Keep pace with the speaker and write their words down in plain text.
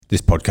This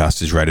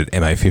podcast is rated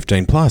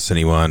MA15 plus.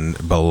 Anyone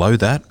below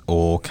that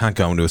or can't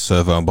go into a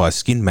servo and buy a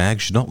skin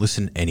mag should not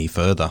listen any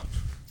further.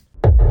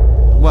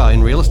 Well,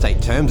 in real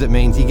estate terms, it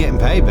means you're getting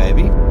paid,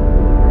 baby.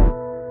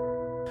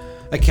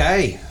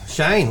 Okay,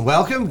 Shane,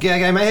 welcome.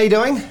 G'day, mate. How you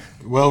doing?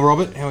 Well,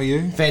 Robert, how are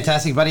you?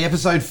 Fantastic, buddy.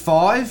 Episode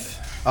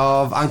 5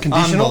 of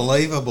Unconditional.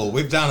 Unbelievable.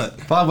 We've done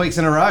it. 5 weeks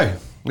in a row.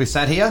 We've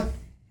sat here.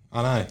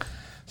 I know.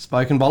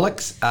 Spoken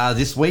bollocks.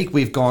 This week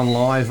we've gone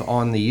live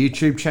on the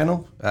YouTube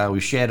channel.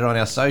 We've shared it on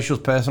our socials,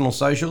 personal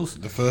socials.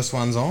 The first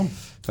one's on.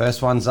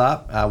 First one's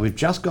up. We've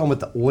just gone with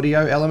the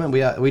audio element.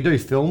 We do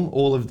film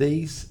all of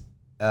these.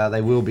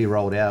 They will be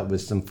rolled out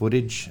with some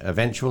footage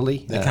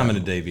eventually. They're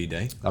coming to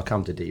DVD. They'll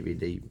come to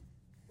DVD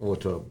or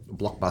to a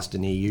Blockbuster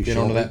near you. Get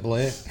onto that,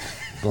 Blair.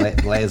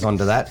 Blair's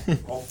onto that.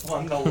 I'll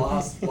find the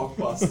last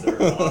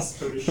Blockbuster, last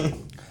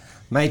tradition.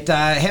 Mate,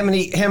 how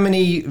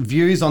many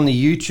views on the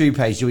YouTube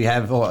page do we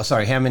have? Or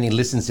sorry, how many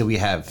listens do we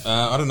have?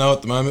 I don't know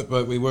at the moment,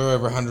 but we were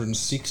over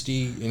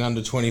 160 in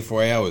under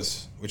 24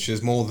 hours, which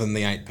is more than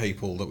the 8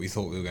 people that we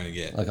thought we were going to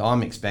get. Like,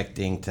 I'm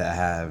expecting to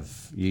have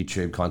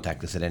YouTube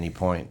contact us at any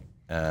point.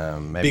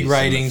 Maybe big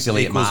ratings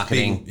affiliate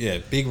marketing.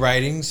 Big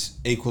ratings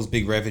equals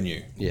big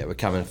revenue. Yeah, we're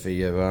coming for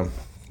you,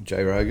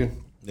 Joe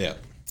Rogan. Yeah.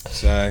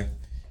 So,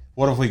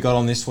 what have we got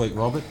on this week,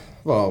 Robert?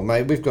 Well,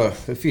 mate, we've got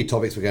a few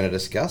topics we're going to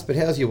discuss, but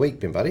how's your week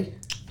been, buddy?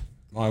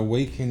 My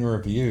week in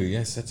review.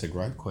 Yes, that's a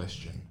great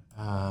question.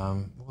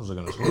 What was I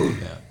going to talk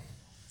about?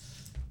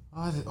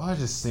 I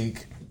just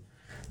think,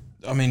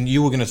 I mean,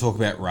 you were going to talk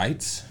about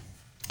rates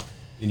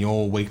in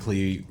your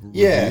weekly review.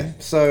 Yeah,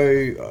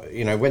 so,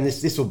 when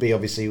this will be,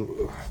 obviously,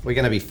 we're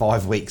going to be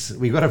 5 weeks.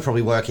 We've got to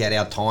probably work out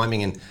our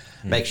timing and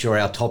make sure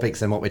our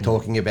topics and what we're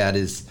talking about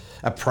is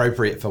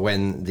appropriate for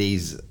when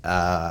these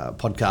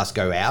podcasts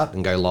go out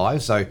and go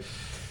live. So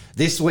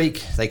this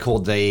week, they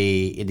called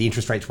the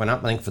interest rates went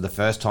up, I think, for the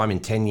first time in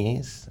 10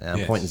 years,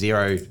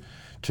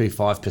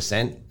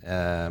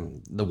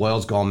 0.025%. The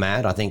world's gone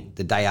mad. I think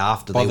the day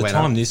after By they the went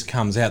up. time this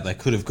comes out, they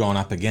could have gone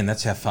up again.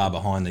 That's how far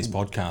behind these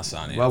podcasts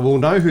are now. Well, we'll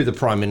know who the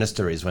Prime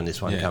Minister is when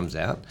this one comes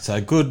out. So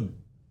good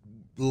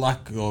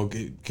luck or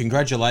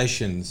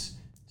congratulations,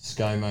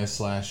 ScoMo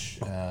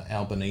 /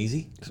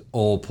 Albanese.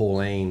 Or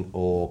Pauline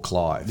or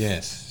Clive.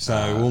 Yes.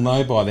 So we'll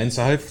know by then.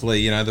 So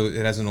hopefully,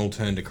 it hasn't all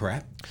turned to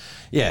crap.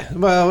 Yeah,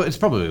 well, it's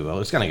probably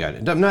It's going to go.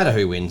 Don't matter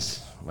who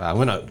wins.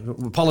 We're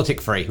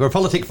politic free. We're a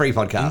politic free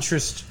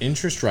podcast.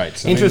 Interest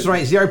rates. Interest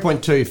rate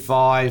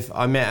 0.25.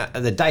 I met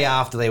the day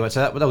after they went. So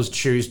that was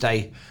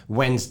Tuesday.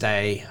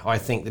 Wednesday, I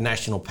think one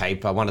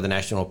of the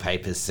national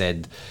papers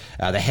said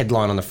the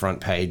headline on the front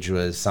page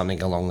was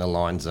something along the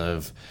lines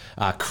of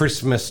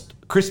Christmas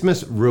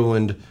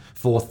ruined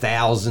for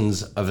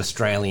thousands of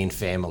Australian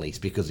families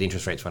because the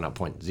interest rates went up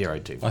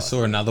 0.025. I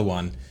saw another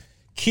one.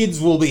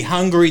 Kids will be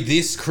hungry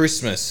this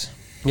Christmas.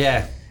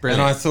 Yeah,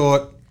 brilliant. And I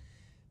thought,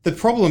 the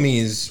problem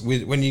is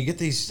when you get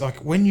these,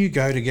 like when you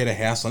go to get a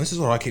house loan, this is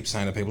what I keep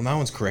saying to people. No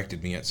one's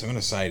corrected me yet, so I'm going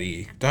to say to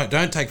you,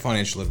 don't take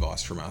financial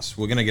advice from us.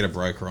 We're going to get a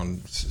broker on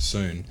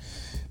soon.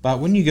 But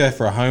when you go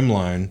for a home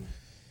loan,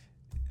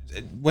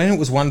 when it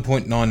was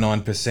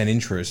 1.99%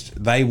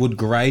 interest, they would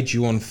grade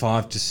you on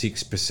 5 to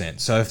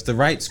 6%. So if the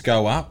rates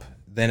go up,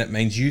 then it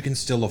means you can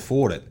still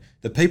afford it.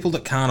 The people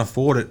that can't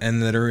afford it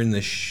and that are in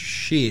the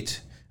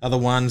shit are the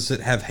ones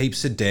that have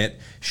heaps of debt,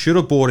 should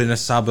have bought in a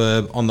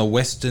suburb on the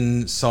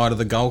western side of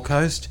the Gold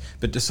Coast,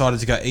 but decided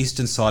to go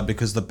eastern side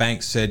because the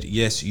bank said,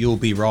 yes, you'll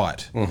be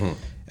right. Mm-hmm.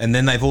 And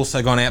then they've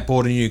also gone out,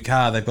 bought a new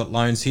car, they've got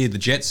loans here, the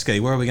jet ski,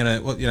 where are we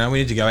going to, we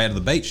need to go out to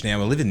the beach now,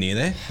 we're living near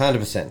there.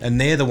 100%.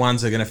 And they're the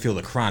ones that are going to feel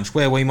the crunch,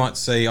 where we might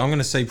see, I'm going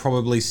to see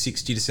probably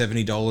 $60 to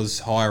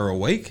 $70 higher a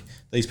week.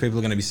 These people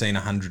are going to be seeing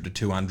 100 to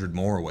 200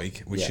 more a week,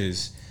 which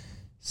is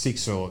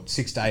six to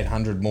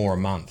 800 more a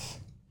month.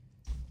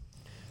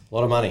 A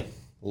lot of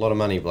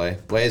money, Blair.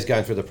 Blair's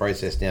going through the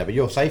process now, but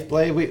you're safe,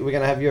 Blair. We're going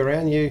to have you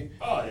around. Oh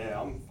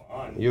yeah, I'm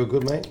fine. You're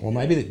good, mate. Well,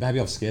 maybe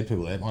I've scared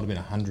people there. It might have been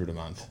 100 a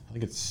month. I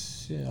think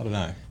it's I don't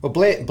know. Well,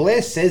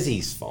 Blair says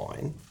he's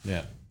fine.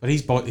 Yeah, but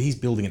he's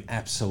building an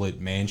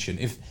absolute mansion.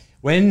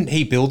 When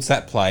he builds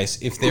that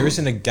place, if there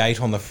isn't a gate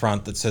on the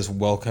front that says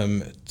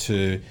 "Welcome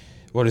to,"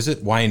 what is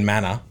it, Wayne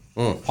Manor,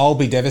 I'll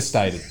be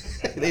devastated.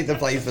 You need the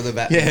place for the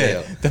Batmobile.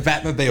 Yeah, the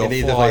Batmobile. You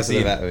need the place for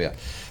the Batmobile.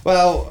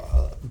 Well,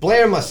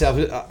 Blair and myself,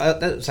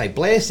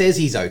 Blair says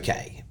he's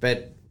okay,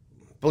 but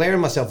Blair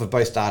and myself have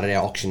both started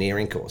our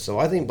auctioneering course. So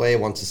I think Blair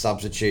wants to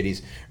substitute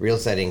his real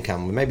estate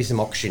income with maybe some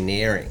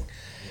auctioneering.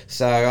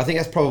 So I think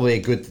that's probably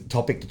a good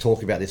topic to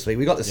talk about this week.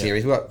 We got the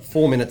series. We've got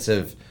 4 minutes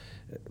of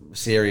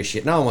serious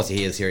shit. No one wants to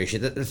hear the serious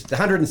shit. The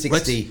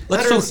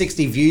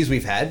 160 views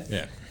we've had.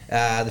 Yeah.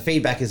 The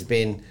feedback has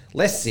been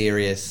less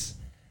serious.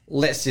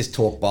 Let's just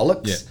talk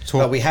bollocks. Yeah,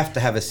 but we have to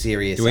have a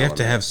serious Do we have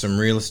to have some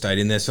real estate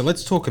in there? So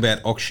let's talk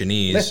about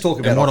auctioneers. Let's talk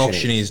about what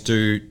auctioneers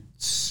do,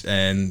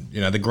 and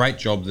the great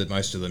job that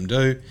most of them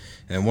do,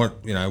 and what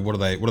are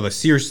they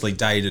seriously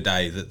day to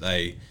day that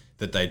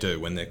they do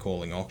when they're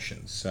calling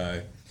auctions.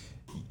 So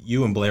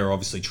you and Blair are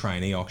obviously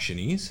trainee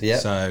auctioneers. Yeah.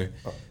 So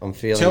I'm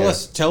feeling. Tell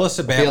us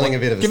about. Feeling a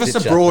bit of a give us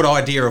a broad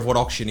idea of what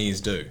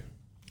auctioneers do.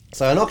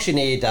 So an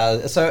auctioneer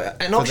does. So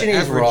an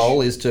auctioneer's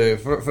role is to,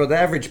 for the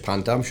average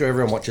punter, I'm sure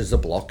everyone watches the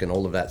block and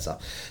all of that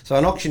stuff. So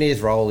an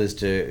auctioneer's role is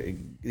to,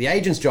 the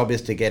agent's job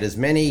is to get as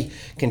many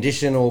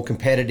conditional,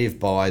 competitive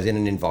buys in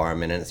an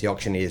environment, and it's the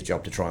auctioneer's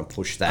job to try and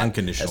push that.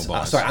 Unconditional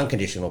buys.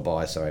 Unconditional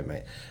buys. Sorry,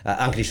 mate.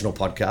 Unconditional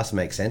podcast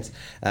makes sense.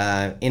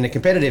 In a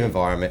competitive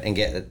environment, and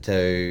get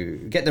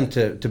them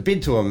to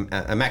bid to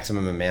a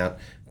maximum amount,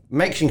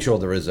 making sure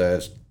the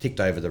reserve's ticked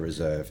over the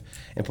reserve,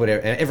 and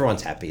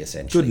everyone's happy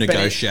essentially. Good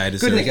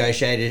negotiators. Good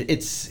negotiators.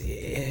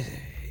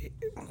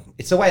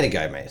 It's the way to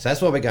go, mate. So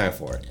that's what we're going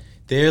for. It.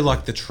 They're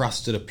like the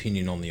trusted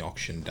opinion on the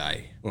auction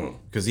day,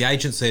 because the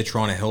agent's there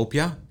trying to help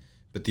you,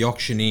 but the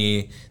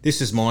auctioneer.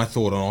 This is my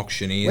thought on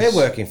auctioneers. We're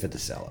working for the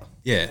seller.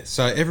 Yeah.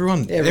 So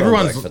everyone's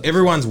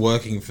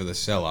working for the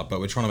seller, but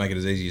we're trying to make it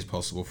as easy as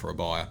possible for a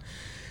buyer.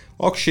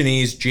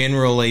 Auctioneers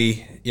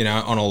generally,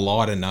 on a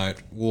lighter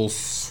note, will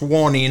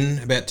swan in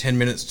about 10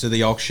 minutes to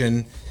the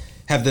auction,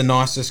 have the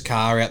nicest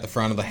car out the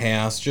front of the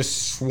house,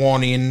 just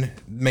swan in,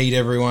 meet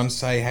everyone,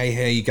 say, hey,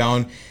 how you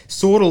going?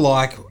 Sort of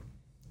like,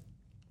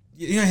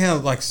 how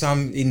like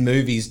some in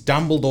movies,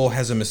 Dumbledore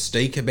has a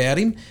mystique about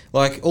him.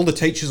 Like all the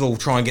teachers will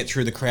try and get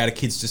through the crowd of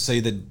kids to see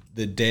the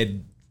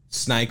dead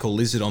snake or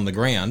lizard on the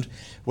ground,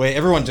 where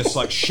everyone just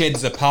like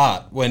sheds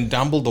apart when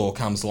Dumbledore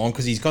comes along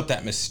because he's got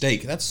that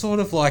mystique. That's sort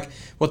of like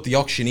what the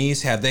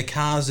auctioneers have. Their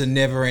cars are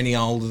never any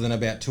older than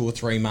about 2 or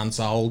 3 months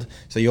old,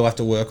 so you'll have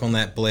to work on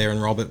that, Blair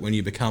and Robert, when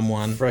you become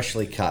one.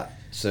 Freshly cut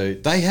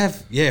suits. They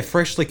have,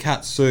 freshly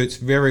cut suits,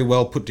 very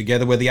well put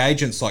together, where the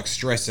agent's like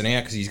stressing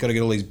out because he's got to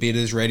get all these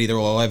bidders ready. They're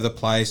all over the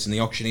place, and the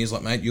auctioneer's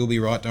like, mate, you'll be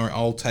right, don't worry,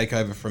 I'll take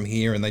over from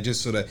here. And they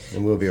just sort of...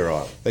 And we'll be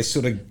right. They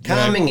sort of...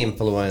 Calming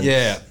influence.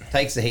 Yeah.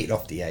 Takes the heat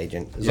off the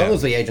agent. As long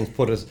as the agents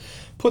put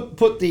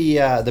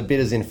the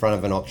bidders in front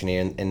of an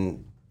auctioneer,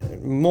 and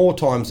more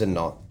times than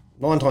not,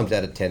 9 times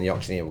out of 10, the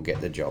auctioneer will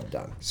get the job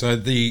done. So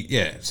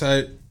they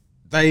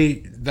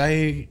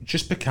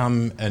just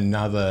become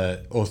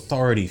another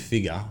authority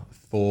figure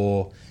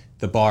for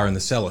the buyer and the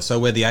seller. So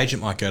where the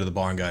agent might go to the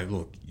buyer and go,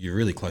 look, you're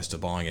really close to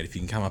buying it. If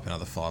you can come up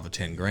another 5 or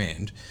 10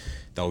 grand,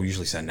 they'll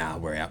usually say, nah,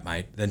 we're out,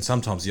 mate. Then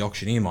sometimes the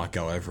auctioneer might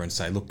go over and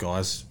say, look,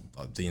 guys,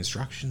 the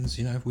instructions,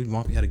 we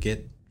might be able to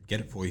get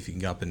it for you if you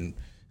can go up in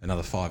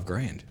another 5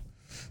 grand.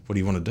 What do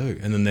you want to do?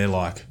 And then they're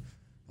like,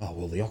 oh,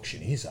 well, the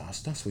auctioneer's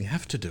asked us, we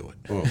have to do it.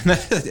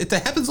 It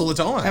happens all the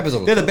time.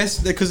 They're the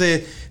best because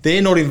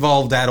they're not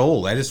involved at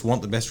all. They just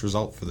want the best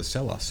result for the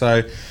seller.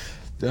 So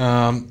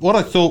what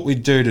I thought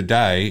we'd do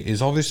today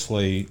is,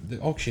 obviously the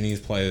auctioneers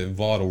play a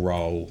vital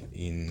role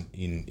in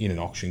an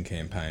auction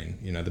campaign.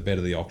 The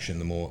better the auction,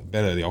 the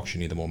better the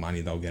auctioneer, the more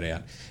money they'll get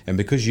out. And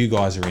because you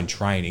guys are in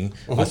training,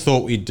 I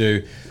thought we'd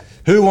do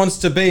Who Wants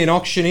to Be an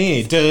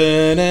Auctioneer?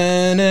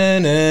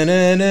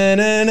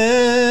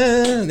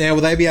 Now,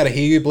 will they be able to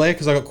hear you, Blair?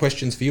 Because I got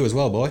questions for you as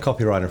well, boy.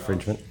 Copyright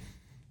infringement.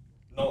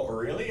 Not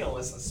really,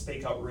 unless I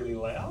speak up really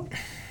loud.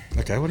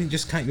 Okay, what, you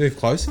can't move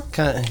closer?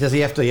 Does he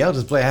have to yell?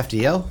 Does Blair have to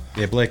yell?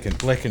 Yeah, Blair can.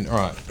 All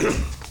right.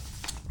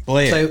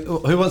 Blair. So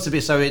who wants to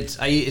be? So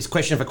it's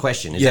question for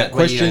question. Is that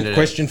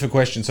question for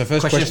question. So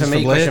first question for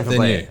me, Blair,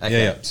 then you.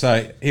 Okay. Yeah.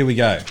 So here we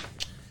go.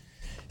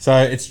 So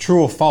it's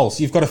true or false.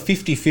 You've got a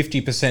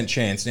 50%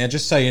 chance. Now,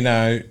 just so you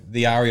know,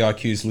 the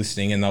REIQ's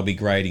listening and they'll be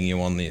grading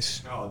you on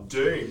this. Oh,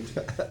 doomed.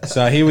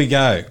 So here we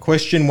go.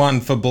 Question 1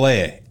 for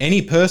Blair.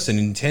 Any person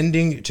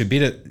intending to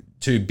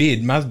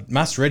bid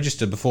must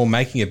register before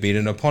making a bid,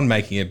 and upon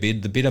making a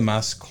bid, the bidder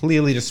must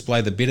clearly display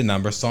the bidder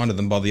number assigned to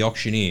them by the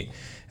auctioneer,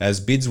 as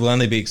bids will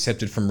only be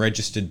accepted from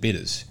registered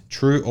bidders.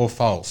 True or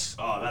false?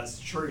 Oh, that's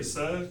true,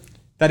 sir.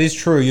 That is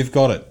true. You've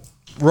got it.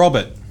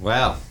 Robert.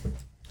 Wow.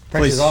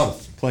 Pressure's on.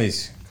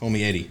 Please, call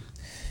me Eddie.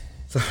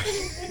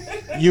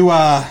 You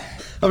are...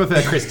 I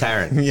prefer Chris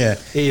Tarrant. Yeah.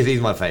 He's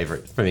my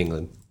favourite from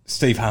England.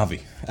 Steve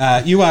Harvey.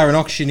 You are an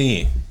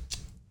auctioneer.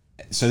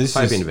 So this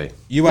hoping is... to be.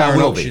 You are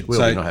an auctioneer.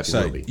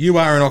 Will be. You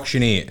are an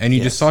auctioneer, and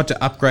you decide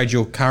to upgrade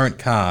your current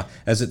car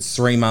as it's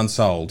 3 months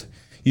old.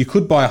 You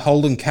could buy a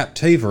Holden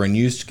Captiva in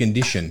used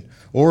condition,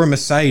 or a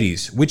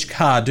Mercedes. Which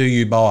car do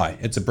you buy?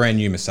 It's a brand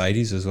new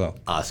Mercedes as well.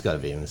 Oh, it's got to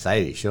be a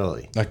Mercedes,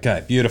 surely.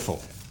 Okay,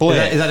 beautiful.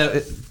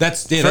 Blair,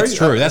 that's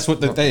true. That's what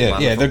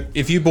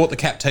if you bought the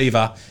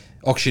Captiva,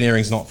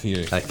 auctioneering's not for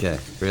you. Okay,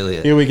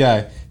 brilliant. Here we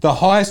go. The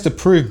highest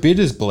approved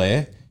bidders,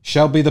 Blair,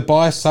 shall be the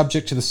buyer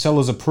subject to the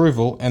seller's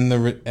approval and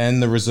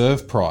the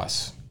reserve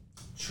price.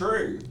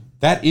 True.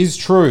 That is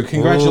true.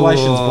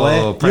 Congratulations,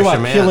 Blair. You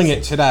are killing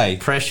it today.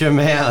 Pressure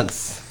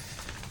mounts.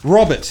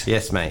 Robert.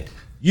 Yes, mate.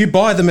 You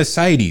buy the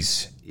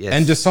Mercedes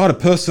and decide a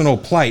personal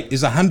plate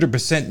is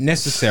 100%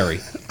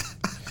 necessary.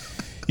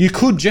 You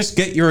could just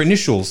get your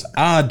initials,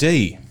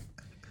 RD.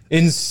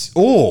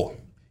 Or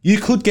you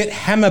could get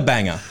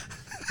Hammerbanger.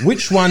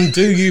 Which one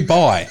do you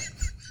buy?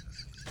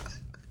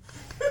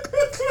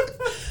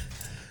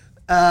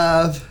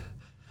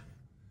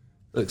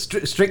 Look,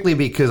 strictly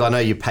because I know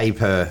you pay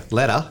per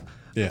letter,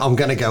 I'm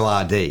going to go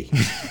RD.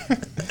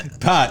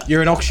 But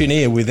you're an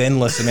auctioneer with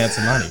endless amounts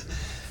of money.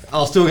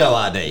 I'll still go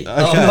RD. Okay.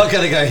 I'm not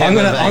going to go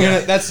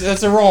Hammerbanger.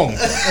 That's a wrong.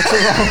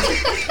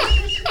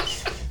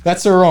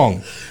 That's a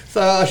wrong.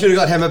 So I should have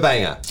got Hammer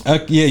Banger.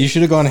 Yeah, you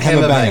should have gone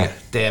Hammer Banger.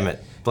 Damn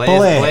it.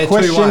 Blair,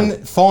 question,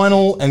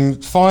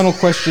 2-1. final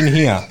question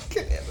here.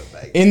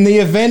 In the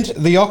event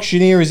the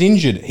auctioneer is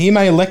injured, he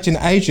may elect an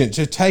agent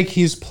to take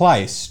his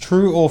place.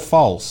 True or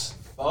false?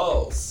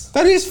 False.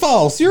 That is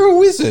false. You're a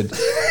wizard.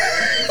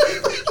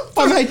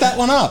 I made that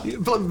one up.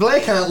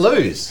 Blair can't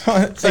lose.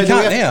 So do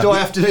I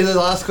have to do the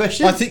last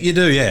question? I think you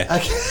do, yeah.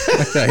 Okay.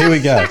 Okay, here we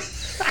go.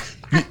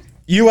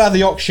 You are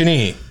the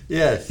auctioneer.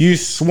 Yes. You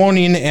swan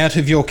in out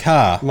of your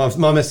car. My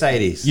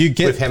Mercedes. You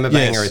get with Hammer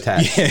Banger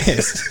attached.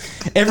 Yes.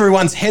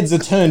 Everyone's heads are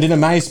turned in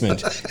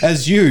amazement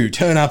as you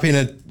turn up in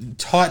a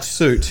tight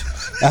suit.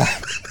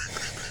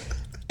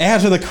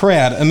 Out of the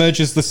crowd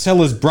emerges the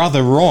seller's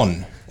brother,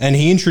 Ron, and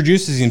he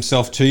introduces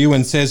himself to you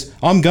and says,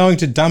 I'm going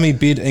to dummy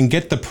bid and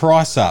get the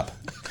price up.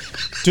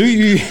 Do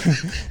you...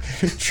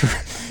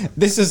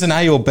 This is an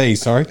A or B,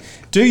 sorry.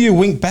 Do you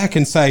wink back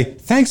and say,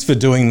 thanks for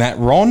doing that,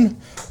 Ron?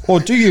 Or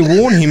do you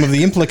warn him of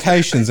the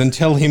implications and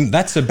tell him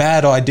that's a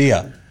bad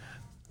idea?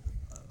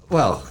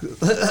 Well,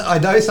 I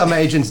know some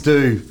agents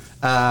do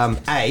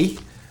A,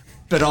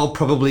 but I'll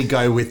probably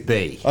go with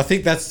B. I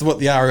think that's what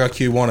the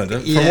REIQ wanted.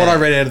 From what I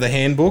read out of the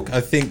handbook,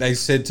 I think they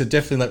said to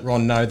definitely let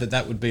Ron know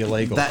that would be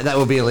illegal. That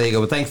would be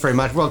illegal. But thanks very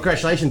much. Well,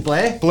 congratulations,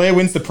 Blair. Blair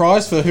wins the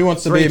prize for Who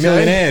Wants to Be a 3-2.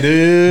 Millionaire.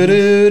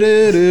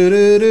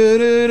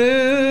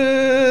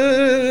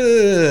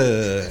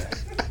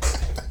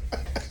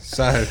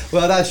 So,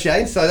 well done,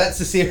 Shane. So that's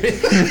the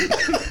series.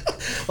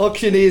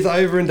 Auctioneer's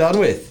over and done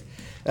with.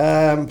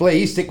 Blair,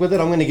 you stick with it.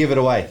 I'm going to give it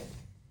away.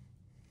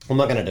 I'm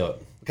not going to do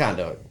it. I can't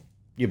do it.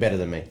 You're better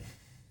than me.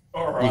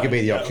 All right. You could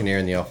be the auctioneer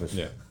in the office.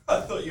 yeah.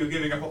 I thought you were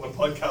giving up on the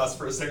podcast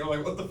for a second. I'm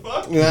like, what the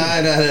fuck?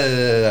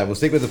 No. We'll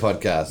stick with the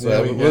podcast.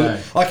 There we go.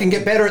 I can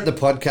get better at the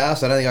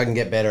podcast. I don't think I can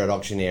get better at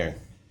auctioneering.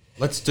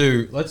 Let's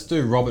do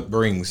Robert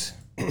Brings.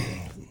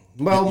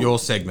 Well, Your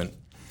segment.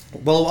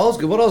 Well,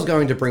 what I was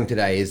going to bring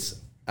today is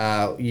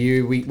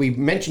we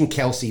mentioned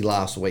Kelsey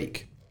last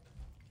week.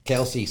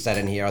 Kelsey sat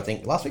in here, I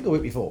think, last week or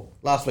week before?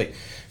 Last week,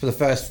 for the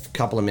first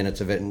couple of minutes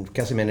of it. And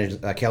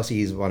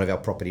Kelsey is one of our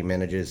property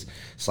managers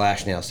 /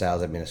 now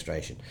sales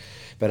administration.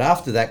 But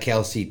after that,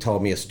 Kelsey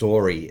told me a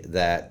story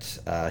that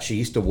she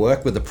used to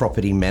work with a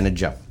property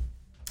manager.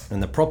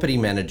 And the property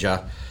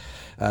manager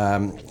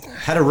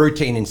had a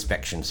routine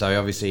inspection. So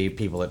obviously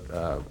people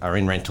that are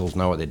in rentals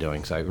know what they're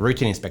doing. So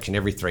routine inspection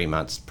every 3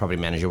 months, property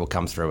manager will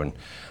come through and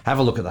have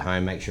a look at the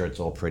home, make sure it's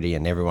all pretty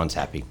and everyone's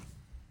happy.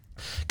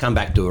 Come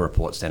back, do a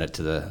report, send it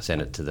to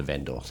the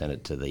vendor, send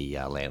it to the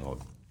landlord.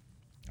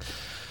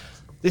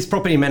 This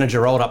property manager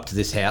rolled up to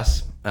this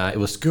house. It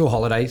was school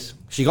holidays.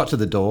 She got to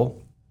the door,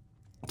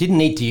 didn't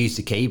need to use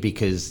the key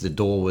because the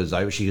door was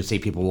open. She could see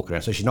people walking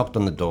around. So she knocked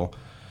on the door.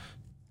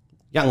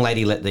 Young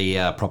lady let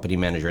the property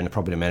manager in. The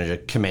property manager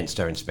commenced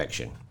her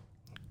inspection.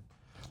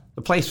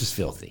 The place was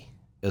filthy.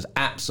 It was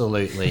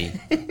absolutely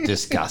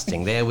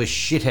disgusting. There was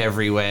shit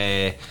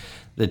everywhere.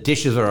 The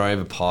dishes were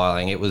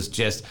overpiling. It was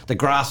just, the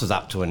grass was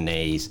up to her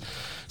knees.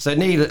 So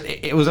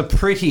it was a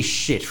pretty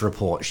shit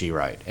report she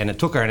wrote, and it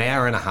took her an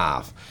hour and a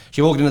half.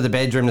 She walked into the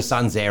bedroom, the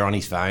son's there on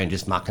his phone,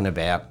 just mucking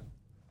about.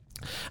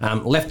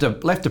 Left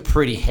a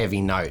pretty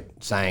heavy note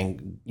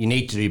saying, you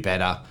need to do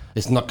better.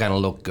 It's not going to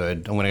look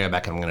good. I'm going to go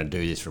back and I'm going to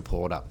do this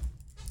report up.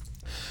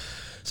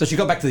 So she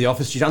got back to the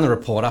office. She'd done the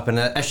report up, and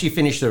as she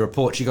finished the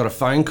report, she got a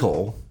phone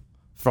call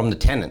from the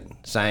tenant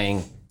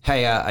saying,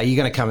 hey, are you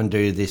going to come and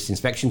do this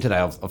inspection today?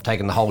 I've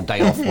taken the whole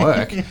day off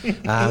work.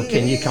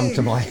 Can you come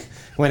to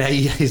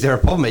is there a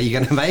problem? Are you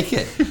going to make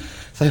it?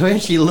 So when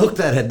she looked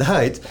at her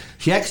notes,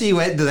 she actually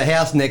went to the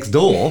house next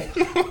door,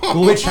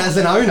 which has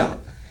an owner.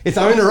 It's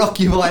owner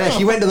occupied.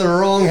 She went to the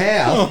wrong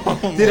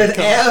house. Did an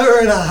hour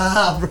and a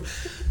half.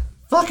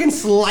 Fucking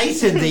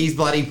slated these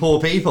bloody poor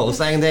people,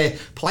 saying their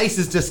place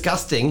is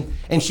disgusting,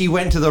 and she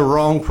went to the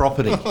wrong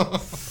property.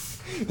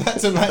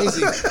 That's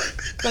amazing.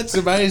 That's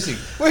amazing.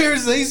 Where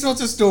has these sorts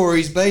of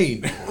stories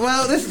been?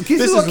 Well, this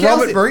is what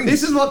Robert brings.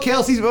 This is what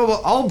Kelsey's.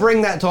 Well, I'll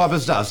bring that type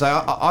of stuff.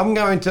 So I'm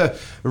going to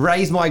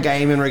raise my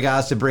game in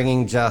regards to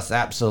bringing just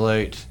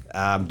absolute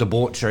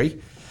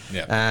debauchery.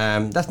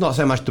 Yeah. That's not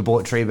so much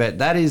debauchery, but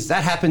that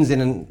happens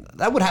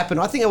that would happen.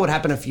 I think it would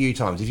happen a few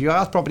times. If you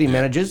ask property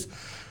managers,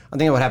 I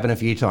think it would happen a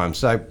few times.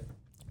 So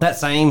that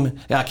same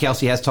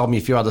Kelsey has told me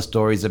a few other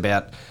stories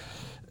about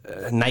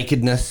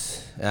nakedness.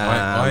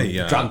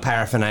 Drug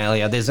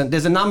paraphernalia. There's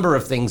a number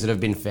of things that have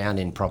been found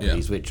in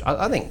properties, which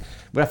I think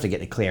we'll have to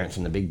get the clearance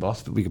from the big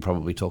boss, but we could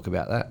probably talk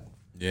about that.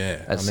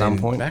 Yeah, at some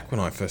point. Back when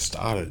I first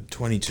started,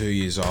 22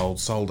 years old,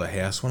 sold a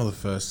house. One of the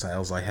first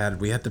sales I had,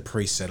 we had the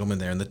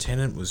pre-settlement there, and the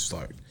tenant was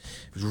like,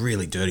 it was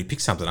really dirty.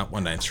 Picked something up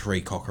one day, and 3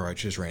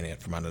 cockroaches ran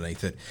out from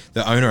underneath it.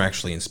 The owner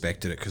actually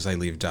inspected it because they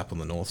lived up on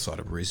the north side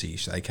of Brizzy.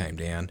 So they came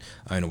down.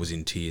 Owner was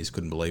in tears,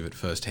 couldn't believe it.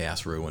 First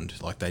house ruined.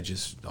 Like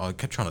I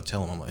kept trying to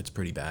tell them, I'm like, it's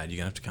pretty bad. You're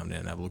gonna have to come down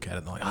and have a look at it.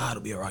 And they're like,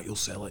 it'll be all right. You'll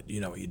sell it. You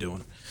know what you're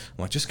doing.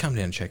 I'm like, just come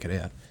down and check it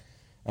out.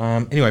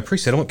 Anyway,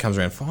 pre-settlement comes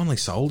around. Finally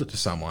sold it to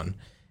someone,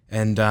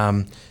 and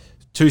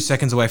 2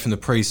 seconds away from the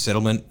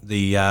pre-settlement,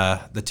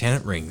 the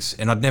tenant rings,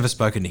 and I'd never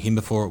spoken to him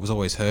before. It was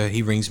always her.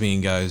 He rings me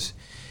and goes,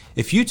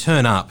 if you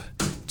turn up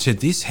to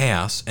this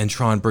house and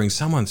try and bring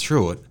someone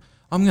through it,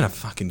 I'm going to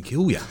fucking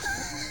kill you.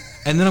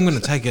 And then I'm going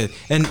to take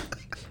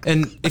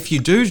and if you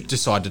do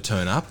decide to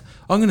turn up,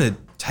 I'm going to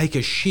take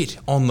a shit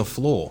on the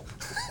floor.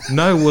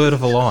 No word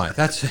of a lie.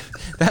 That's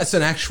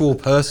an actual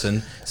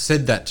person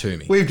said that to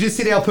me. We've just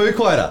hit our poo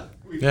quota.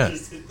 We've Yeah.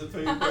 just hit the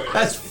poo quota.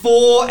 That's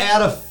 4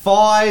 out of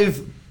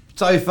 5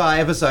 so far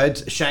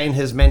episodes. Shane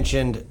has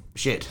mentioned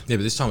shit, Yeah,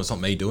 but this time it's not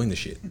me doing the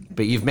shit.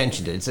 but you've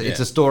mentioned it. It's Yeah.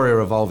 a story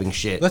revolving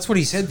shit. That's what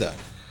he said, though.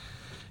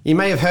 You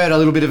may have heard a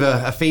little bit of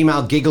a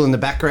female giggle in the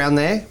background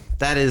there.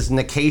 That is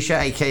Nikisha,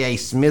 aka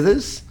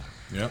Smithers.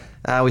 Yep.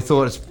 We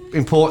thought it's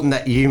important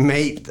that you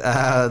meet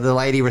the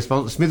lady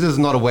responsible. Smithers is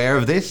not aware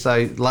of this,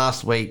 so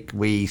last week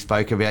we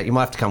spoke about. You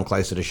might have to come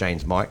closer to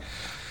Shane's mic.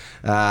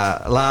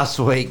 Last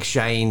week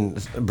Shane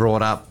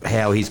brought up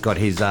how he's got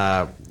his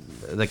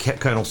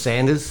Colonel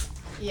Sanders.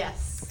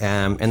 Yes.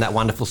 And that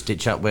wonderful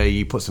stitch up where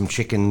you put some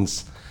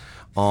chickens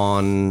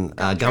on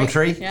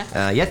Gumtree.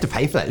 Yeah. You had to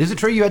pay for that. Is it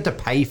true you had to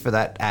pay for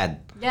that ad?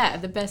 Yeah,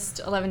 the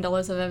best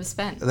 $11 I've ever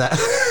spent. That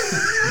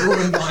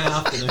Ruined my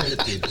afternoon,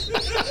 it did.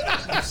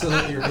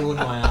 Absolutely ruined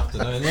my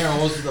afternoon. There I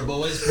was with the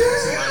boys, putting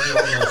some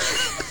money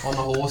on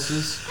the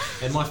horses,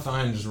 and my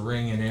phone was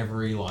ringing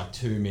every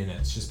 2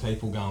 minutes. Just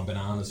people going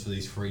bananas for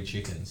these free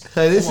chickens.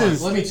 So this Come on,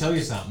 is- let me tell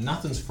you something.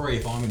 Nothing's free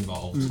if I'm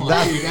involved.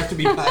 That- You have to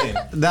be paying.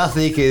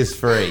 Nothing is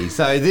free.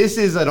 So this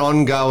is an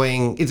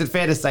ongoing. Is it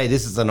fair to say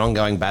this is an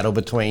ongoing battle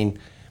between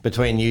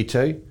you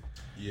two?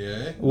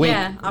 Yeah.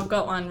 Yeah, I've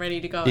got one ready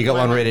to go. You got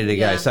one ready to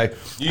go. Yeah. So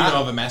You know I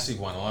have a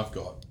massive one I've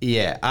got.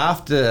 yeah,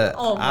 after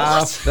Oh,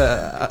 what?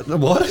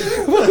 what?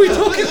 What are we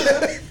talking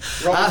about?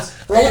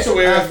 Robert's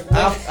aware of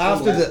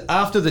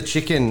After the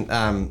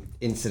chicken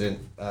incident,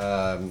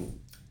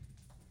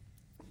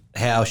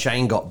 how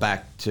Shane got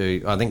back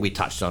to, I think we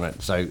touched on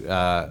it. So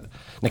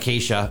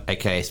Nikisha,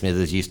 aka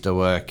Smithers, used to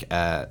work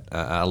at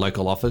a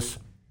local office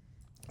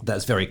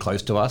that's very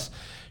close to us.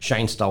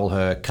 Shane stole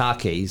her car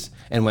keys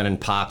and went and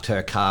parked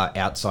her car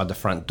outside the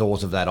front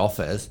doors of that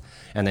office,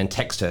 and then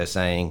texted her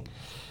saying,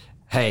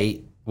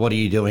 "Hey, what are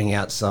you doing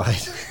outside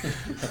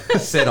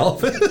said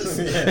office?"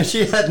 And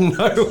she had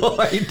no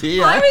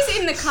idea. I was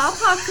in the car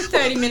park for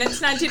 30 minutes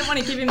and I didn't want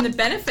to give him the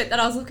benefit that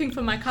I was looking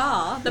for my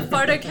car. The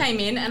photo came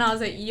in and I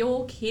was like,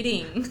 you're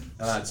kidding.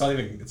 It's not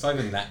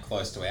even that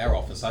close to our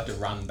office. I had to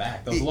run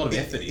back. There was a lot of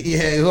effort in.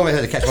 Yeah, you almost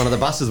had to catch one of the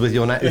buses with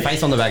your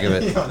face on the back of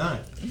it. Yeah, I know.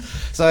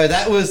 So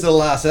that was the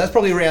last. So that's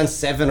probably round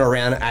 7 or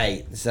round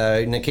 8.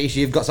 So Nikisha,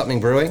 you've got something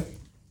brewing.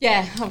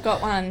 Yeah, I've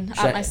got one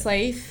up my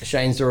sleeve.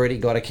 Shane's already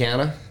got a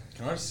counter.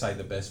 Can I just say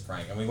the best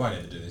prank? And we won't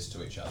ever do this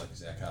to each other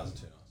because our cars are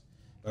too nice.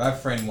 But I have a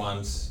friend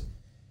once,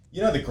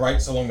 you know the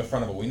grates along the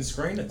front of a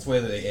windscreen? It's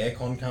where the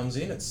aircon comes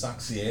in. It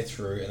sucks the air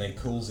through and then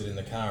cools it in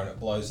the car and it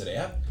blows it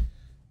out.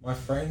 My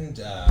friend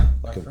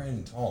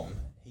Tom,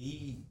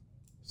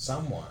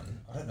 someone,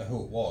 I don't know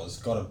who it was,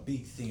 got a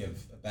big thing of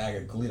a bag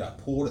of glitter,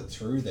 poured it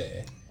through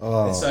there.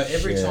 Oh, and so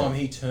every shit. time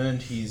he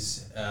turned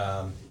his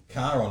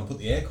car on, put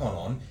the aircon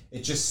on,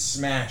 it just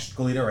smashed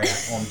glitter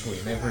out onto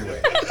him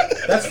everywhere.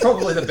 That's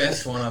probably the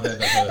best one I've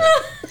ever heard.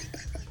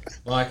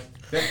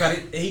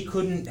 He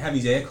couldn't have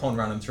his aircon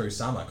running through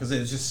summer because there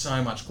was just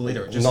so much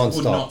glitter. It just would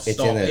Non-stop. not It's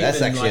stop. in there. That's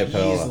Even, actually a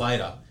years pearl.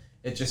 later,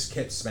 it just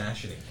kept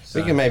smashing him. So,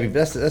 We can maybe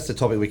that's the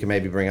topic we can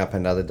maybe bring up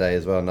another day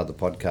as well. Another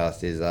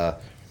podcast is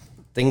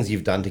things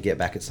you've done to get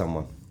back at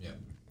someone. yeah.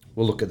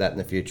 We'll look at that in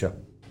the future.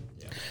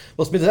 Yeah.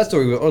 Well, Smith, that's the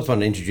story. I just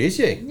wanted to introduce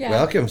you. Yeah.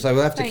 Welcome. So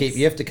we'll have to Thanks.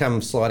 you have to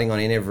come sliding on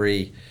in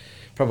every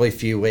probably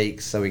few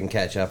weeks so we can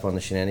catch up on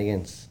the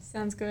shenanigans.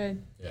 Sounds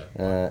good.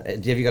 Yeah.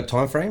 Have you got a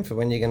time frame for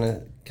when you're going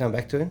to come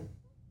back to him?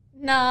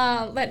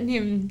 Nah, letting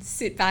him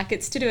sit back.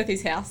 It's to do with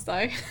his house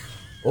though.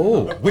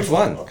 Oh, which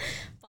one?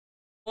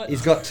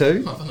 He's got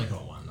 2. I've only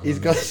got one. He's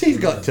got 2.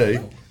 I'm out of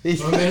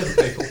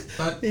the people.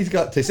 He's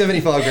got 2.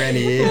 75 grand a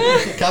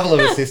year. Couple of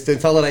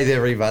assistants. Holidays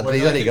every month. But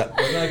he's only got.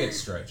 We make it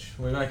stretch.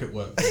 We make it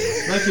work for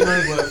you. Make your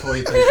money work for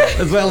you, people.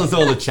 As well as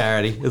all the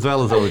charity.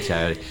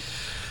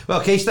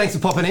 Well, Keish, thanks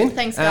for popping in.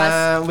 Thanks,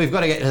 guys. We've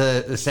got to get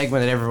to the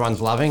segment that everyone's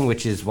loving,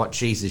 which is what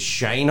cheeses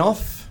Shane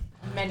off.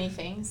 Many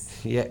things.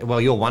 Yeah, well,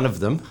 you're one of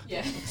them.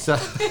 Yeah. So,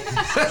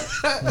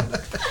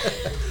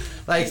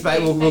 thanks,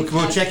 mate.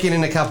 We'll check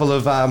in a couple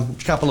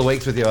of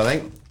weeks with you, I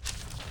think.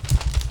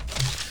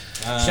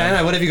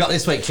 Shane, what have you got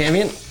this week,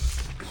 champion?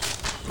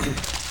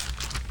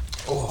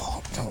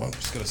 Oh, come on.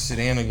 Just got to sit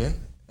down again.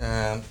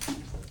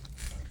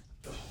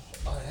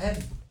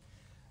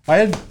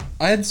 I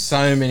had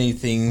so many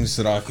things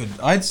that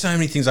I had so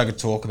many things I could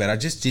talk about. I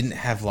just didn't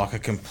have a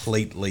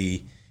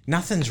completely.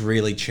 Nothing's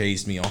really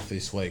cheesed me off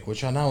this week,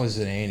 which I know is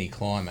an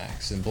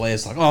anticlimax. And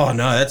Blair's like, oh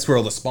no, that's where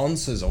all the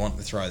sponsors I want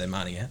to throw their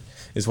money at,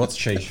 is what's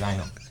cheesed Shane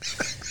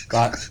off.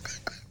 But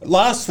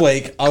last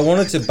week, I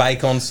wanted to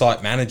bake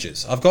on-site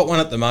managers. I've got one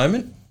at the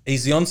moment.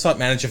 He's the on-site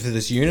manager for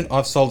this unit.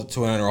 I've sold it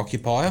to an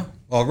owner-occupier.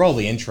 I'll roll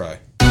the intro.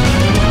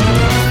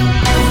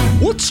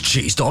 What's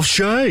cheesed off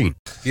Shane?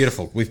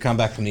 Beautiful. We've come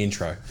back from the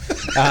intro.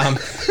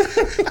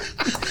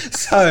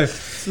 So,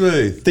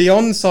 smooth. The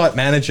on-site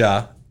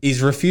manager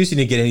is refusing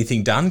to get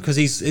anything done because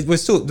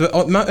the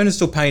owner's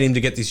still paying him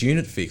to get this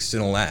unit fixed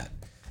and all that.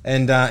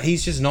 And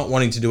he's just not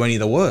wanting to do any of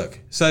the work.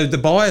 So the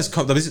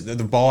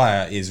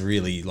buyer is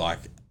really like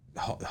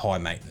high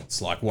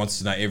maintenance, like wants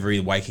to know every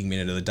waking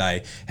minute of the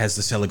day, has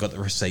the seller got the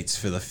receipts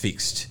for the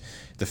fixed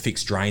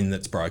drain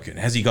that's broken?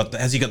 Has he got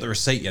the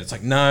receipt yet? It's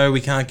like, no, we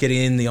can't get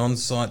in. The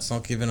on-site's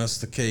not giving us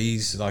the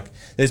keys. Like,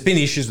 there's been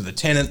issues with the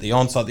tenant, the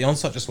on-site. The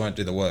on-site just won't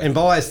do the work. And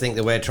buyers think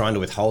that we're trying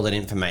to withhold that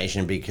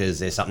information because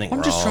there's something wrong.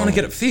 I'm just trying to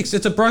get it fixed.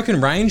 It's a broken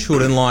range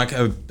hood and like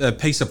a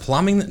piece of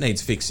plumbing that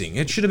needs fixing.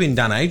 It should have been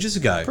done ages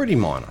ago. Pretty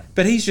minor.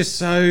 But he's just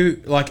so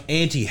like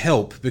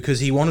anti-help because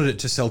he wanted it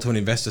to sell to an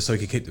investor so he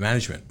could keep the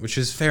management, which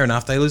is fair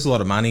enough. They lose a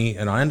lot of money,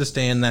 and I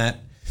understand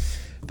that.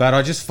 But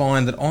I just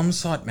find that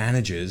on-site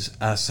managers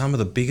are some of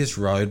the biggest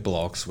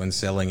roadblocks when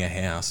selling a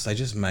house. They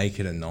just make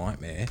it a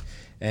nightmare.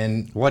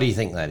 And What do you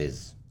think that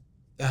is?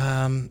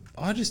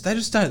 they're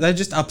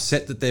just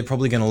upset that they're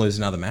probably going to lose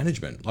another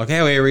management. Like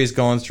our area's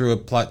gone through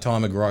a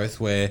time of growth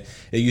where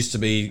it used to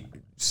be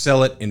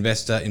sell it,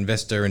 investor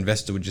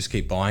would just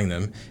keep buying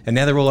them, and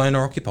now they're all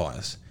owner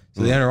occupiers.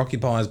 So the owner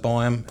occupiers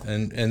buy them,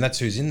 and that's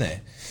who's in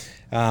there.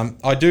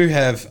 I do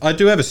have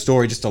a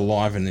story just to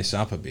liven this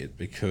up a bit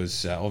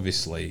because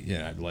obviously,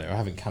 I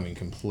haven't come in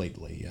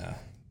completely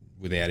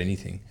without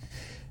anything.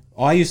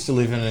 I used to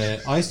live in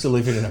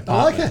an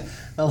apartment.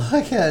 I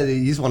like how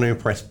you just want to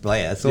impress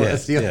Blair. So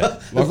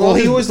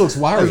he always looks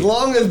worried. As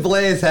long as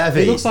Blair's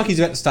happy, He looks like he's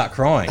about to start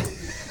crying.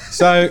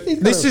 So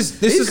this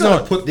is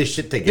not put this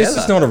shit together. This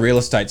is not a real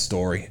estate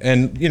story,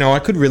 and I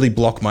could really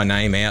block my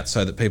name out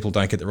so that people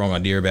don't get the wrong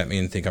idea about me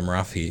and think I'm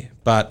rough here.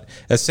 But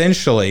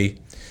essentially,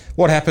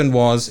 what happened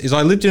is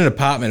I lived in an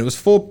apartment. It was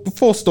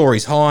four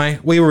stories high.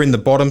 We were in the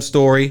bottom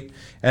story,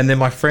 and then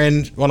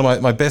one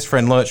of my best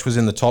friend Lurch was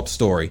in the top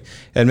story.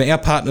 And our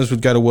partners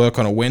would go to work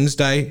on a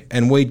Wednesday,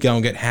 and we'd go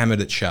and get hammered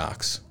at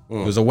Sharks.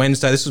 It was a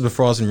Wednesday. This was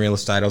before I was in real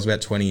estate. I was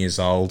about 20 years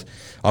old.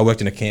 I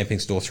worked in a camping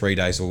store 3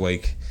 days a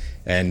week,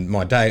 and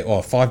 5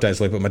 days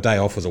a week, but my day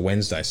off was a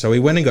Wednesday. So we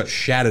went and got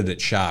shattered at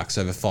Sharks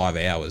over 5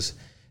 hours.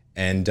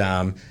 And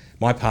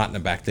my partner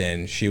back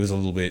then, she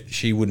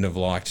wouldn't have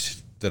liked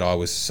that I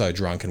was so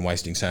drunk and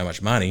wasting so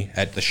much money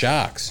at the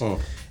Sharks.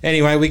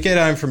 Anyway, we get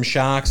home from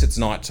Sharks, it's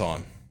night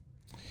time.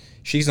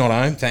 She's not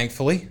home,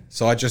 thankfully,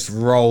 so I just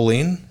roll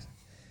in.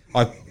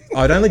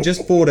 I'd only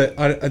just bought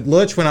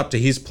Lurch went up to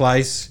his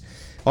place,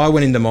 I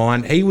went into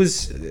mine.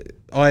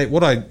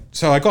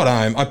 So I got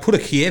home, I put a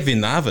Kiev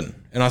in the oven,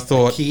 and I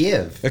thought... A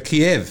Kiev,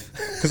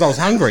 because I was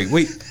hungry.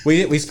 We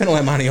spent all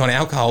our money on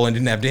alcohol and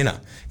didn't have dinner,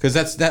 because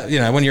that's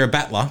when you're a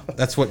battler,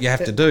 that's what you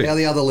have to do. How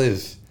the other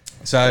lives.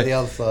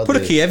 So put a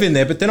Kiev in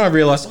there, but then I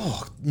realised,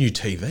 new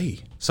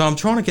TV. So I'm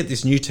trying to get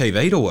this new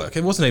TV to work.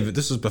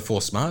 This was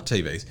before smart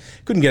TVs.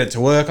 Couldn't get it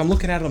to work. I'm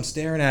looking at it, I'm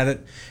staring at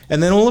it.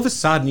 And then all of a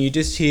sudden you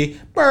just hear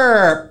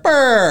burp,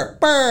 burp,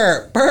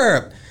 burp,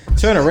 burp.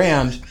 Turn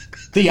around,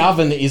 the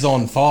oven is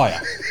on fire.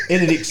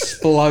 And it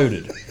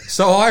exploded.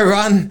 So I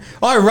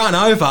run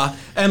over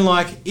and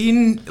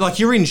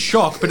you're in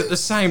shock, but at the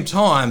same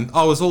time,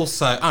 I was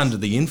also under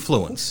the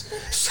influence.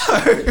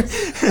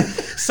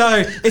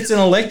 So it's an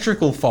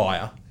electrical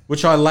fire,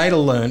 which I later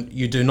learned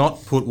you do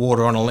not put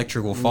water on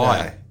electrical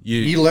fire. No.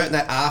 You learnt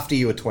that after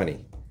you were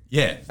 20?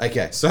 Yeah.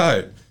 Okay.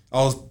 So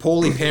I was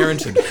poorly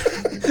parented.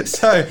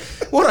 So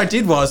what I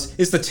did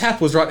is the tap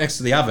was right next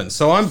to the oven.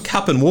 So I'm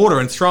cupping water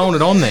and throwing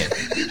it on there.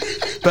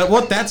 But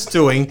what that's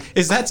doing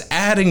is that's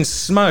adding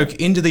smoke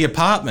into the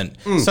apartment.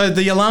 So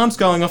the alarm's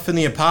going off in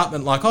the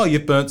apartment like,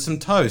 you've burnt some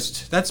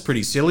toast. That's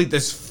pretty silly.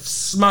 There's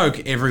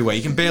smoke everywhere.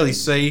 You can barely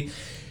see.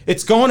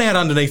 It's gone out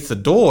underneath the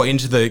door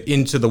into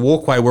the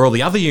walkway where all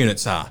the other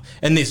units are.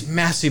 And this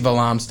massive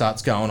alarm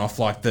starts going off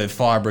like the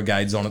fire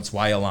brigade's on its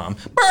way alarm.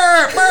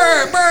 Burp,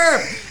 burp,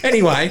 burp.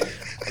 Anyway,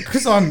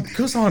 because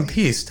I'm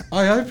pissed,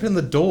 I open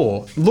the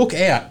door, look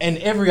out, and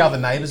every other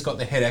neighbour's got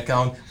their head out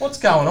going, what's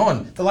going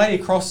on? The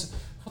lady across...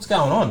 What's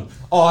going on?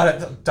 I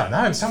don't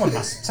know.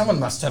 Someone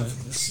must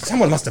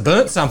have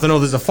burnt something, or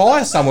there's a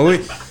fire somewhere.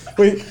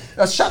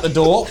 I shut the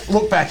door,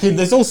 look back in.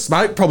 There's all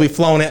smoke probably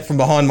flowing out from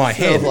behind my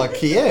head. Smells like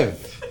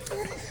Kiev.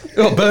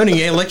 Burning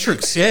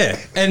electrics, yeah.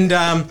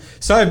 And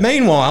so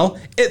meanwhile,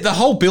 the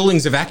whole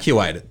building's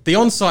evacuated. The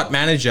on-site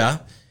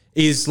manager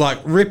is like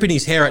ripping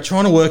his hair out,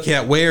 trying to work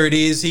out where it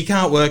is. He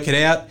can't work it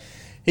out.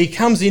 He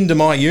comes into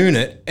my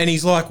unit and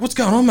he's like, "What's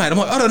going on, mate?" I'm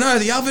like, "I don't know.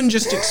 The oven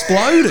just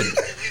exploded."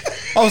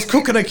 I was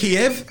cooking a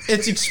Kiev,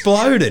 it's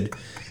exploded.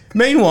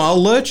 Meanwhile,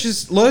 Lurch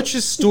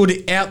has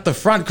stood out the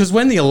front because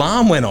when the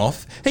alarm went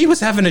off, he was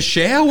having a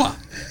shower.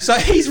 So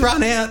he's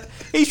run out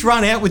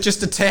with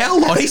just a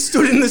towel on. He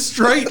stood in the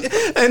street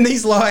and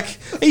he's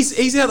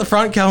out the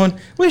front going,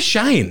 "Where's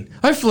Shane?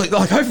 Hopefully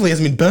he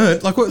hasn't been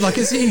burnt.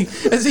 Has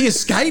he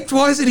escaped?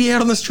 Why isn't he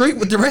out on the street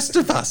with the rest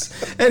of us?"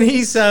 And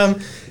he's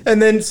and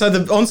then so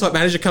the on-site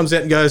manager comes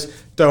out and goes,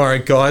 "Don't worry,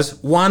 guys,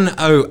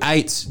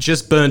 108's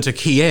just burnt a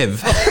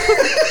Kiev."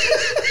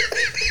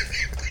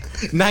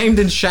 Named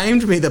and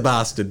shamed me, the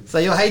bastard. So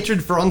your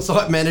hatred for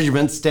on-site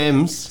management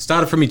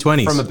started from my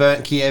 20s. From a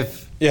burnt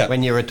Kiev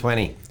when you were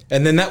 20.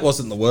 And then that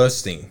wasn't the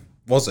worst thing,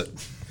 was it?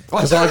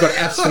 because I got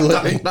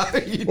absolutely. No,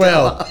 you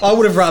well, don't. I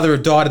would have rather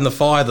have died in the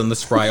fire than the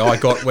spray I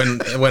got when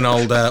the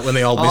old missus when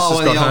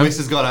got the home. old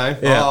missus got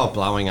home. Yeah. Oh,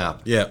 blowing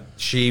up. Yeah,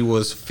 she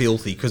was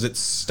filthy because it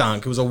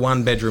stunk. It was a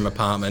 1-bedroom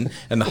apartment,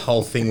 and the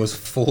whole thing was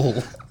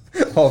full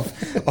of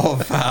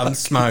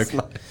smoke.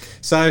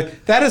 So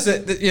that is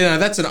it.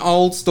 That's an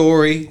old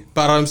story,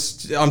 but I'm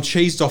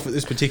cheesed off at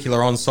this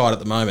particular on-site at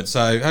the moment.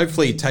 So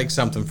hopefully you take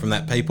something from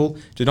that, people.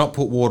 Do not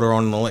put water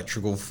on an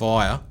electrical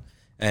fire,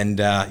 and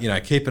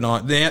keep an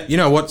eye. Now, you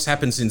know what's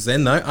happened since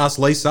then, though. Ask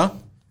Lisa.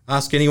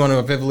 Ask anyone who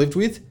I've ever lived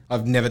with.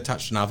 I've never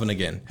touched an oven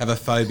again. Have a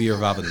phobia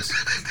of ovens.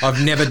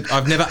 I've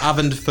never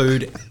ovened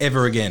food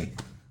ever again.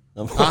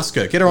 Ask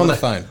her. Get her on the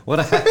phone. What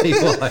a happy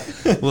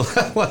wife.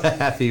 What a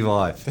happy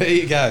wife. There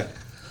you go.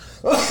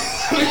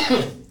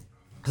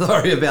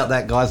 Sorry about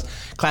that, guys.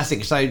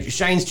 Classic. So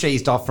Shane's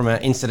cheesed off from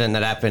an incident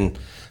that happened,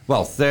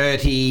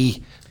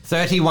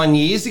 31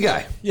 years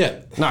ago.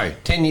 Yeah. No,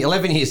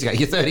 11 years ago.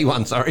 You're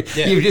 31, sorry.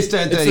 Yeah. You've just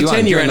turned 31. It's the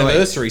 10-year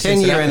anniversary.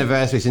 10-year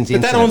anniversary since the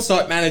But that incident.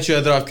 on-site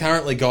manager that I've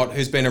currently got,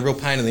 who's been a real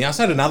pain in the ass,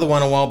 I had another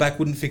one a while back,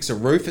 wouldn't fix a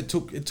roof. It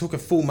took a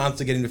full month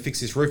to get him to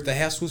fix this roof. The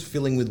house was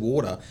filling with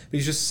water, but he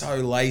was just so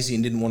lazy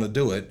and didn't want to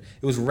do it.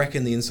 It was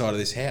wrecking the inside of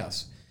this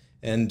house.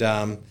 And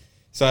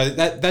so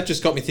that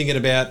just got me thinking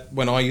about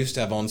when I used to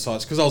have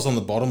on-sites, because I was on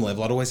the bottom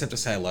level, I'd always have to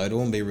say hello to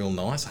them and be real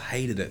nice. I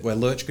hated it, where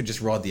Lurch could just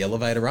ride the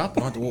elevator up,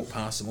 and I had to walk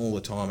past them all the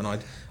time.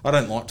 And I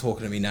don't like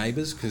talking to my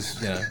neighbours, because,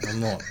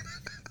 I'm not...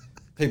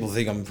 People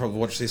think I'm probably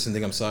watch this and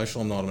think I'm social.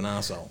 I'm not. I'm an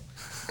arsehole.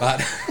 But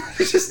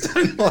I just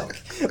don't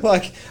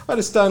like. I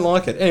just don't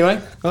like it.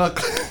 Anyway,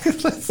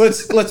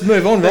 let's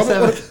move on,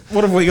 Robert.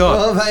 What have we got?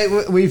 Well,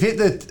 mate, we've hit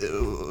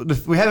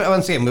we have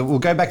once again. We'll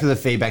go back to the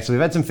feedback. So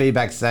we've had some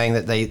feedback saying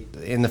that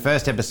in the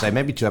first episode,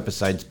 maybe 2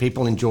 episodes,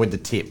 people enjoyed the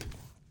tip.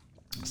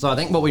 So I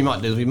think what we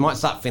might do is we might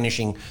start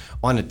finishing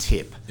on a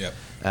tip. Yep.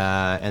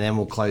 And then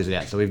we'll close it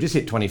out. So we've just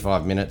hit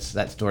 25 minutes.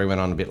 That story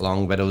went on a bit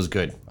long, but it was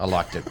good. I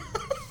liked it.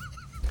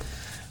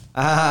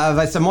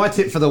 So my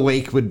tip for the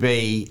week would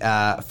be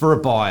for a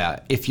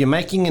buyer, if you're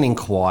making an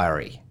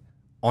inquiry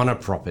on a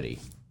property,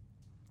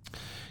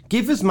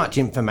 give as much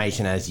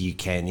information as you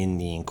can in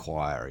the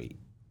inquiry.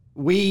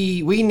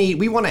 We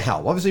want to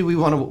help. Obviously, we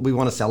want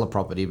to sell a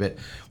property, but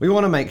we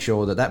want to make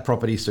sure that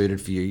property is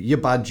suited for you, your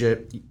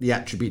budget, the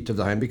attributes of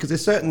the home, because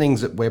there's certain things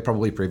that we're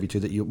probably privy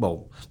to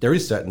there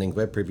is certain things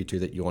we're privy to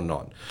that you're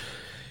not.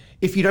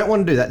 If you don't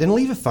want to do that, then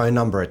leave a phone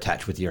number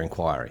attached with your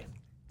inquiry.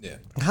 Yeah.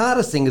 The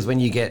hardest thing is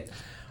when you get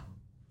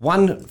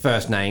one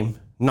first name,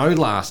 no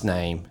last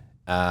name,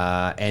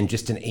 and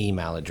just an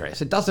email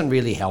address. It doesn't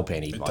really help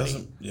anybody. It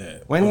doesn't. Yeah.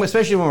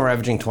 Especially when we're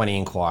averaging 20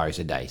 inquiries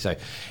a day. So,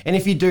 and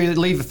if you do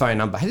leave a phone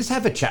number, just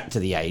have a chat to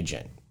the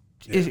agent.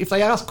 Yeah. If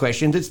they ask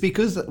questions, it's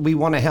because we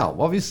want to help.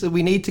 Obviously,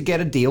 we need to get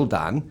a deal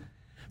done,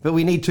 but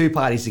we need 2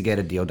 parties to get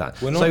a deal done.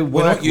 We're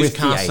not used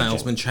car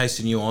salesmen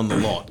chasing you on the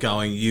lot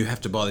going, you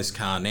have to buy this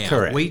car now.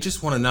 Correct. We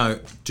just want to know,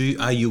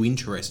 are you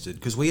interested?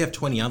 Because we have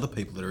 20 other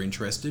people that are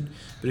interested,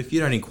 but if you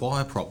don't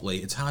inquire properly,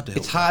 it's hard to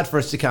help. It's hard for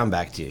us to come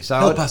back to you. So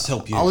help us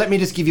help you. Let me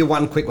just give you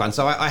one quick one.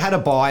 So I had a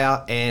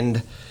buyer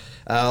and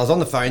I was on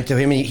the phone to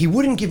him and he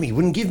wouldn't give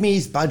me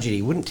his budget.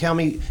 He wouldn't tell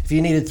me if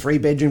he needed 3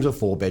 bedrooms or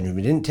 4 bedrooms.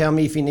 He didn't tell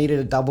me if he needed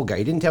a double gate.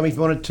 He didn't tell me if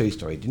he wanted a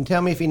 2-story. He didn't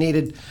tell me if he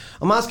needed...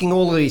 I'm asking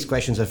all of these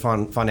questions to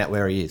find out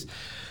where he is.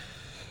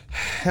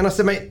 And I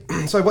said, mate,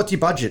 so what's your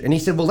budget? And he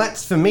said, well,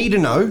 that's for me to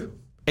know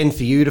and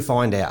for you to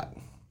find out.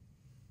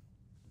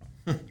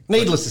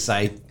 Needless to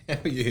say,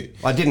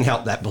 I didn't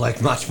help that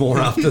bloke much more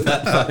after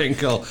that phone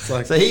call.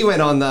 So he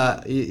went on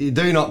the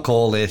do not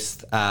call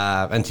list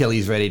until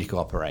he's ready to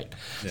cooperate.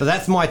 Yeah. So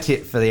that's my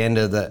tip for the end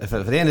of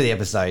the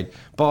episode.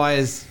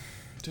 Buyers,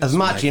 as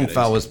much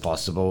info as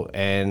possible,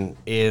 and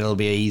it'll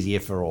be easier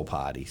for all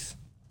parties.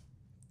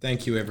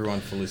 Thank you,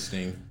 everyone, for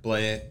listening.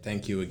 Blair,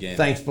 thank you again.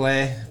 Thanks,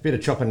 Blair. Bit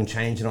of chopping and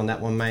changing on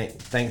that one, mate.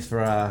 Thanks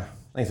for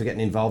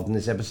getting involved in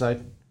this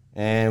episode,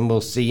 and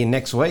we'll see you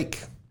next week.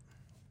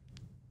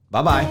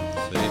 Bye-bye.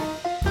 See you.